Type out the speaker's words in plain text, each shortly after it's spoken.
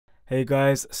Hey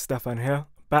guys, Stefan here,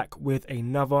 back with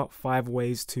another 5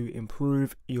 ways to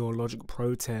improve your Logic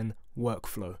Pro 10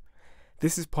 workflow.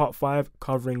 This is part 5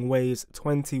 covering ways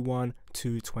 21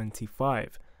 to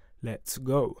 25. Let's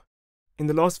go. In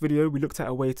the last video, we looked at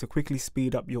a way to quickly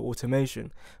speed up your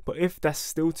automation, but if that's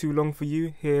still too long for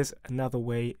you, here's another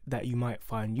way that you might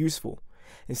find useful.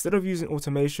 Instead of using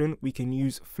automation, we can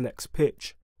use flex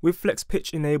pitch. With flex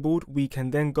pitch enabled, we can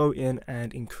then go in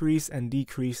and increase and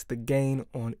decrease the gain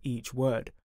on each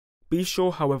word. Be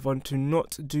sure, however, to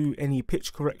not do any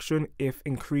pitch correction if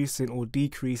increasing or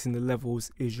decreasing the levels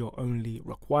is your only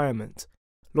requirement.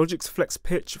 Logic's flex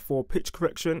pitch for pitch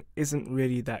correction isn't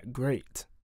really that great.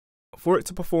 For it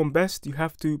to perform best, you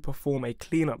have to perform a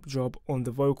cleanup job on the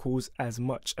vocals as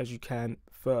much as you can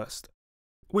first.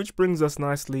 Which brings us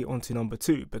nicely onto number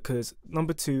 2, because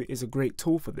number 2 is a great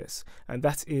tool for this, and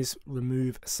that is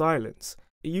remove silence.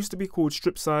 It used to be called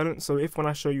strip silence, so if when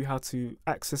I show you how to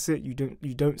access it, you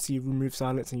don't see remove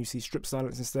silence and you see strip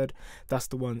silence instead, that's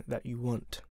the one that you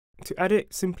want. To add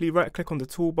it, simply right click on the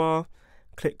toolbar,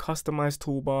 click customize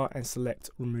toolbar and select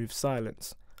remove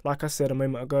silence. Like I said a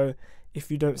moment ago,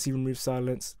 if you don't see remove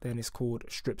silence, then it's called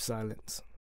strip silence.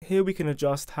 Here we can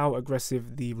adjust how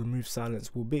aggressive the remove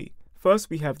silence will be.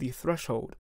 First, we have the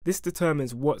threshold. This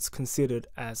determines what's considered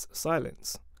as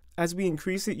silence. As we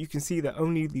increase it, you can see that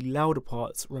only the louder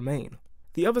parts remain.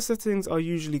 The other settings are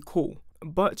usually cool,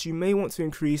 but you may want to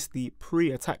increase the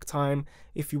pre-attack time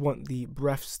if you want the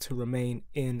breaths to remain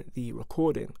in the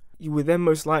recording. You will then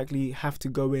most likely have to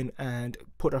go in and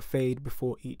put a fade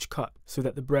before each cut so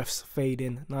that the breaths fade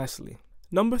in nicely.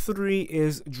 Number 3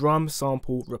 is drum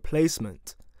sample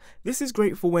replacement. This is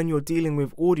great for when you're dealing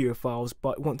with audio files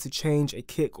but want to change a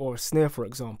kick or a snare, for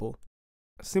example.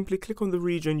 Simply click on the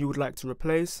region you would like to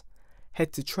replace,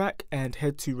 head to track and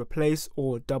head to replace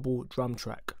or double drum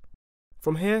track.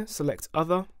 From here, select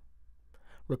other,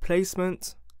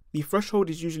 replacement. The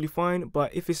threshold is usually fine,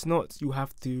 but if it's not, you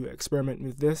have to experiment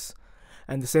with this.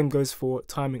 And the same goes for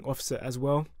timing offset as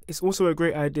well. It's also a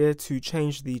great idea to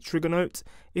change the trigger note.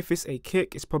 If it's a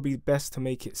kick, it's probably best to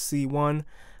make it C1.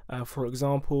 For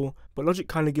example, but Logic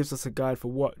kind of gives us a guide for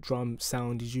what drum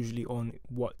sound is usually on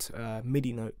what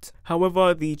MIDI note.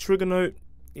 However, the trigger note,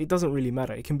 it doesn't really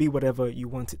matter. It can be whatever you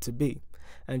want it to be,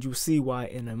 and you'll see why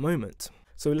in a moment.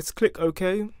 So let's click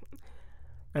OK,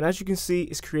 and as you can see,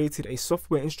 it's created a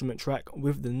software instrument track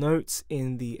with the notes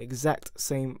in the exact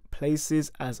same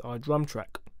places as our drum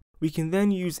track. We can then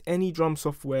use any drum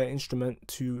software instrument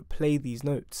to play these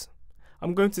notes.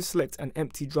 I'm going to select an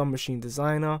empty drum machine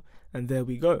designer, and there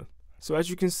we go. So as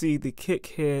you can see, the kick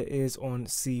here is on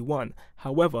C1.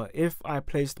 However, if I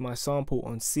placed my sample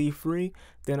on C3,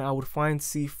 then I would find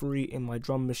C3 in my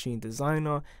drum machine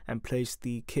designer and place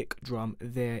the kick drum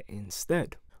there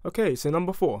instead. Okay, so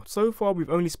number 4. So far we've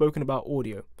only spoken about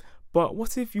audio, but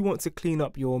what if you want to clean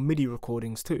up your MIDI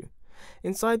recordings too?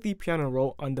 Inside the piano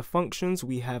roll under functions,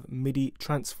 we have MIDI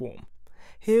transform.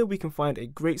 Here we can find a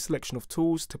great selection of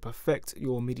tools to perfect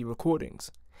your MIDI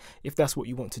recordings, if that's what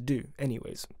you want to do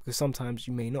anyways, because sometimes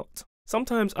you may not.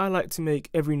 Sometimes I like to make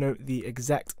every note the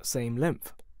exact same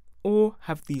length, or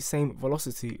have the same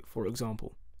velocity, for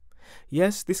example.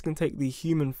 Yes, this can take the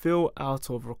human feel out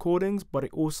of recordings, but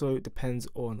it also depends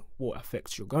on what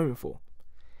effects you're going for.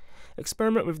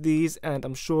 Experiment with these and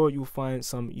I'm sure you'll find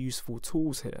some useful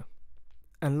tools here.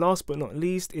 And last but not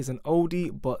least is an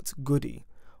oldie but goodie.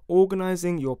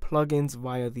 Organizing your plugins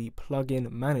via the plugin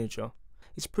manager.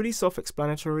 It's pretty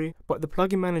self-explanatory, but the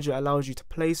plugin manager allows you to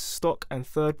place stock and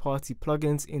third-party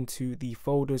plugins into the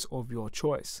folders of your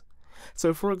choice.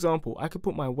 So for example, I could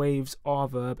put my Waves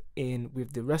reverb in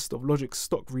with the rest of Logic's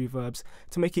stock reverbs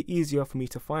to make it easier for me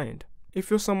to find. If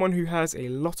you're someone who has a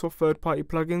lot of third-party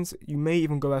plugins, you may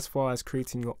even go as far as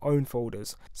creating your own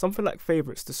folders, something like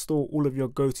favorites to store all of your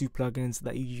go-to plugins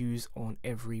that you use on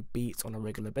every beat on a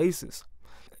regular basis.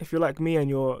 If you're like me and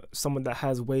you're someone that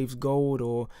has Waves Gold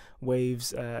or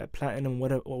Waves Platinum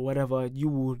or whatever, you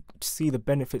will see the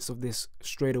benefits of this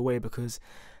straight away because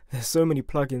there's so many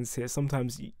plugins here,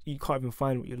 sometimes you can't even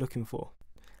find what you're looking for.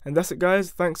 And that's it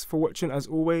guys, thanks for watching as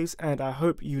always, and I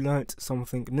hope you learnt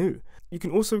something new. You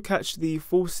can also catch the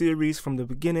full series from the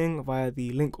beginning via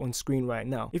the link on screen right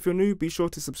now. If you're new, be sure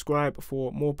to subscribe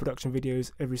for more production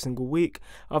videos every single week.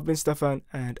 I've been Stefan,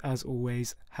 and as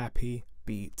always, happy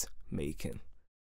beat making.